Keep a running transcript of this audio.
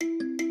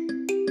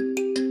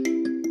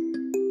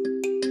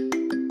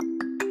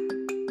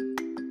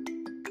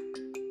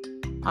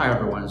Hi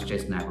everyone, it's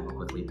Jason Ackerman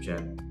with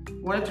LeapGen. I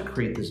wanted to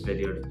create this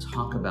video to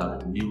talk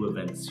about a new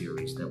event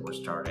series that we're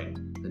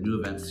starting. The new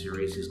event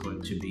series is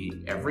going to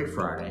be every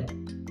Friday,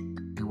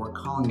 and we're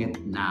calling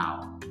it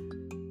Now,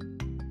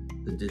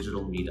 the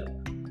Digital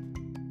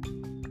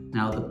Meetup.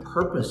 Now, the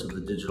purpose of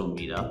the Digital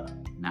Meetup,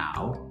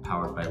 Now,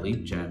 powered by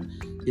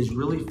LeapGen, is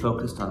really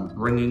focused on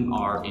bringing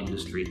our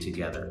industry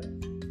together.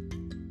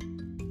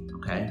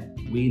 Okay?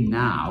 We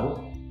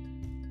now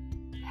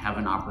have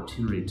an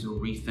opportunity to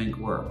rethink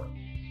work.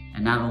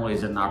 And not only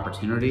is it an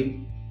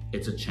opportunity,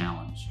 it's a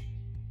challenge.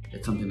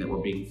 It's something that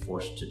we're being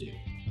forced to do.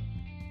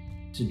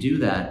 To do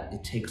that,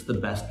 it takes the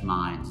best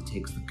minds, it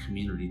takes the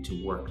community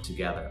to work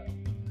together.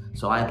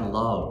 So I'd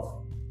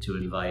love to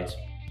invite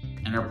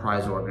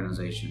enterprise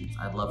organizations.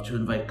 I'd love to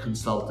invite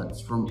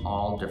consultants from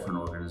all different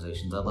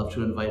organizations. I'd love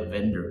to invite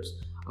vendors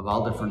of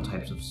all different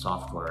types of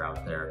software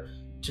out there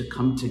to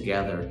come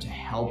together to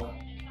help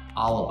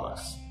all of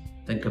us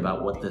think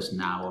about what this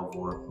now of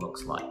work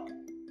looks like.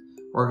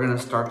 We're going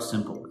to start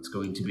simple. It's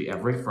going to be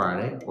every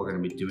Friday. We're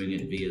going to be doing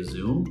it via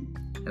Zoom,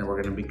 and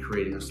we're going to be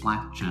creating a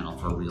Slack channel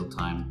for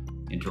real-time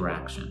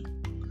interaction.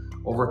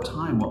 Over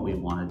time, what we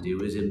want to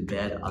do is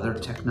embed other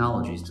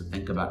technologies to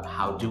think about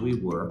how do we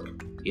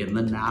work in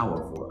the now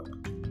of work.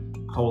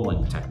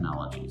 Polling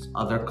technologies,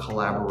 other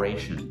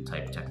collaboration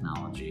type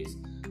technologies,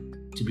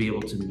 to be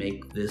able to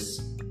make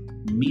this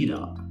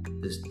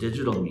meetup, this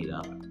digital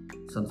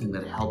meetup, something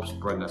that helps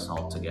bring us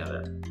all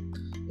together.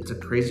 It's a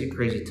crazy,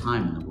 crazy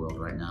time in the world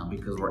right now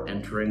because we're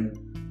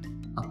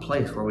entering a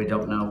place where we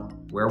don't know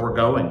where we're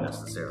going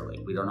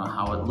necessarily. We don't know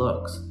how it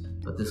looks,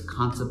 but this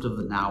concept of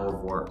the now of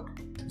work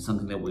is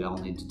something that we all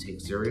need to take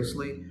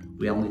seriously.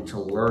 We all need to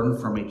learn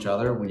from each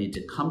other. We need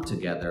to come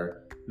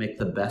together, make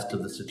the best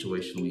of the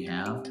situation we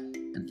have,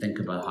 and think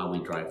about how we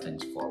drive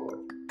things forward.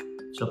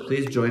 So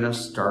please join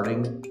us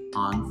starting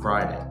on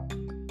Friday.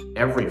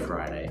 Every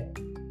Friday,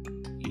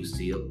 you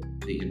see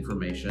the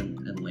information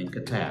and link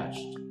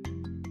attached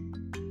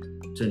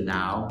to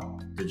Now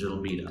Digital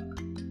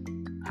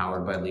Meetup,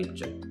 powered by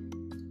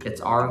LeapGen.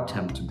 It's our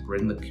attempt to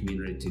bring the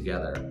community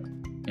together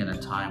in a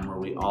time where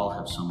we all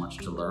have so much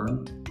to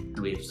learn, and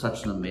we have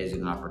such an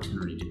amazing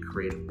opportunity to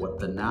create what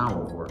the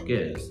now of work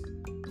is,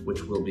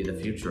 which will be the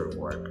future of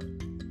work,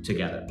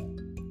 together.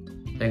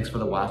 Thanks for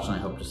the watch, and I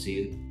hope to see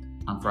you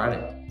on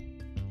Friday.